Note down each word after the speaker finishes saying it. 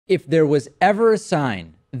If there was ever a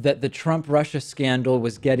sign that the Trump-Russia scandal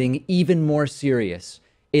was getting even more serious,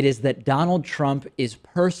 it is that Donald Trump is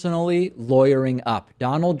personally lawyering up.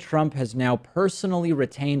 Donald Trump has now personally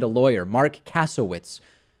retained a lawyer, Marc Kasowitz,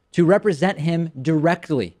 to represent him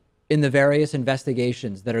directly in the various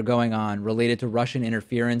investigations that are going on related to Russian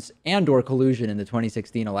interference and or collusion in the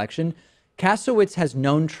 2016 election. Kasowitz has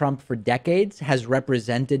known Trump for decades, has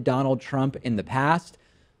represented Donald Trump in the past.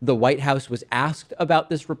 The White House was asked about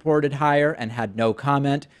this reported hire and had no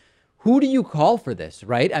comment. Who do you call for this,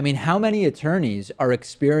 right? I mean, how many attorneys are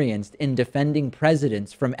experienced in defending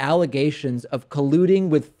presidents from allegations of colluding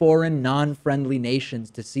with foreign non-friendly nations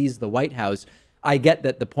to seize the White House? I get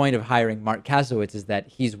that the point of hiring Marc Kasowitz is that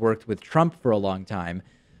he's worked with Trump for a long time.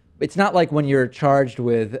 It's not like when you're charged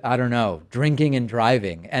with, I don't know, drinking and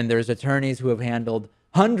driving, and there's attorneys who have handled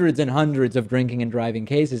hundreds and hundreds of drinking and driving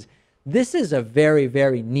cases. This is a very,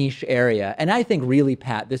 very niche area. And I think really,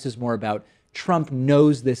 Pat, this is more about Trump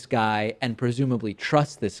knows this guy and presumably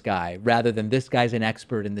trusts this guy rather than this guy's an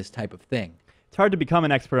expert in this type of thing. It's hard to become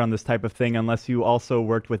an expert on this type of thing unless you also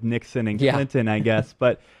worked with Nixon and Clinton, I guess.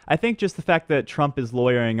 But I think just the fact that Trump is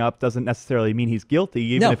lawyering up doesn't necessarily mean he's guilty.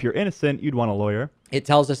 Even if you're innocent, you'd want a lawyer. It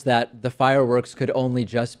tells us that the fireworks could only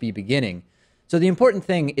just be beginning. So the important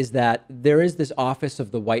thing is that there is this office of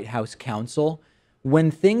the White House counsel.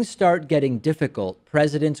 When things start getting difficult,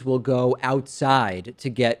 presidents will go outside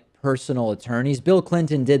to get personal attorneys. Bill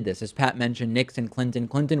Clinton did this. As Pat mentioned, Nixon, Clinton.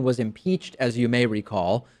 Clinton was impeached, as you may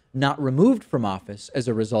recall, not removed from office as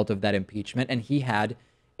a result of that impeachment, and he had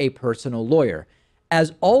a personal lawyer.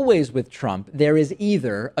 As always with Trump, there is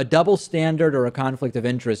either a double standard or a conflict of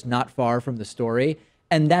interest not far from the story,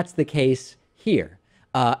 and that's the case here.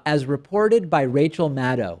 As reported by Rachel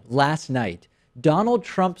Maddow last night, Donald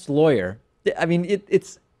Trump's lawyer, I mean,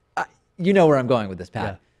 you know where I'm going with this,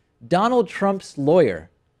 Pat. Yeah. Donald Trump's lawyer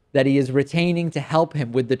that he is retaining to help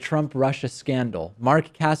him with the Trump-Russia scandal,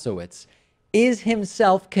 Marc Kasowitz, is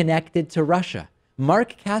himself connected to Russia.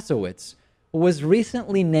 Marc Kasowitz was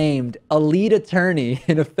recently named a lead attorney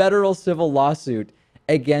in a federal civil lawsuit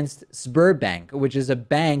against Sberbank, which is a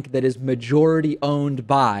bank that is majority owned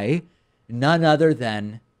by none other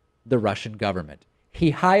than the Russian government. He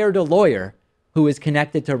hired a lawyer who is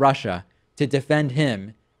connected to Russia to defend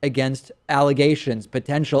him against allegations,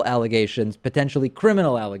 potentially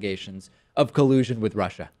criminal allegations of collusion with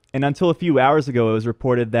Russia. And until a few hours ago, it was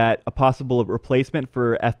reported that a possible replacement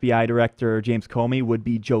for FBI Director James Comey would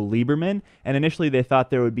be Joe Lieberman. And initially, they thought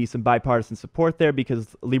there would be some bipartisan support there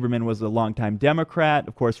because Lieberman was a longtime Democrat,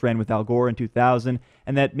 of course, ran with Al Gore in 2000,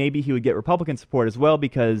 and that maybe he would get Republican support as well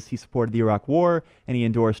because he supported the Iraq War and he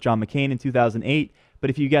endorsed John McCain in 2008. But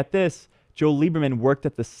if you get this, Joe Lieberman worked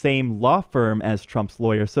at the same law firm as Trump's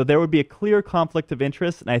lawyer. So there would be a clear conflict of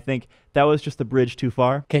interest, and I think that was just a bridge too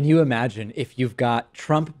far. Can you imagine if you've got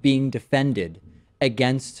Trump being defended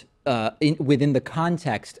against, within the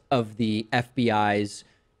context of the FBI's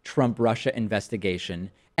Trump-Russia investigation,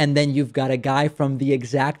 and then you've got a guy from the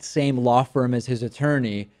exact same law firm as his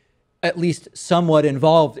attorney, at least somewhat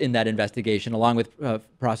involved in that investigation, along with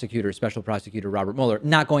Special Prosecutor Robert Mueller?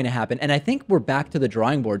 Not going to happen. And I think we're back to the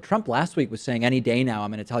drawing board. Trump last week was saying any day now,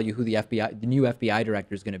 I'm going to tell you who the new FBI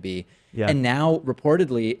director is going to be. Yeah. And now,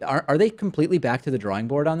 reportedly, are they completely back to the drawing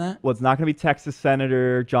board on that? Well, it's not going to be Texas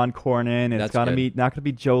Senator John Cornyn. It's going to be not going to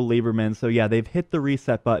be Joe Lieberman. So yeah, they've hit the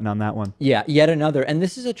reset button on that one. Yeah, yet another. And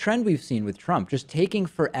this is a trend we've seen with Trump, just taking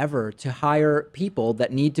forever to hire people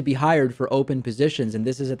that need to be hired for open positions. And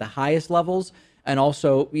this is at the highest levels, and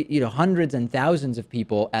also, you know, hundreds and thousands of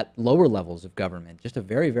people at lower levels of government. Just a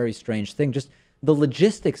very, very strange thing. Just the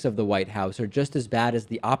logistics of the White House are just as bad as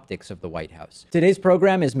the optics of the White House. Today's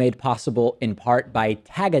program is made possible in part by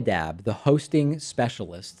Tagadab, the hosting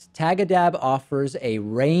specialists. Tagadab offers a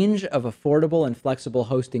range of affordable and flexible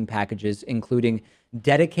hosting packages, including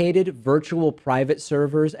dedicated virtual private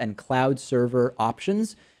servers and cloud server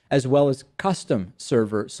options, as well as custom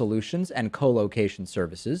server solutions and co-location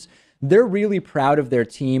services. They're really proud of their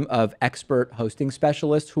team of expert hosting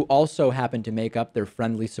specialists who also happen to make up their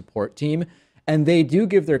friendly support team. And they do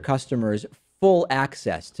give their customers full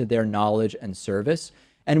access to their knowledge and service.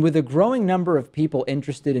 And with a growing number of people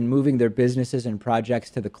interested in moving their businesses and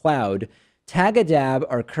projects to the cloud, Tagadab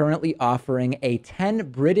are currently offering a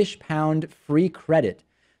 £10 free credit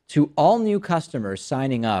to all new customers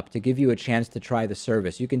signing up to give you a chance to try the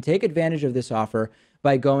service. You can take advantage of this offer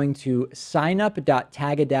by going to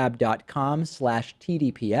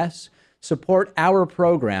signup.tagadab.com/TDPS. Support our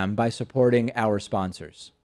program by supporting our sponsors.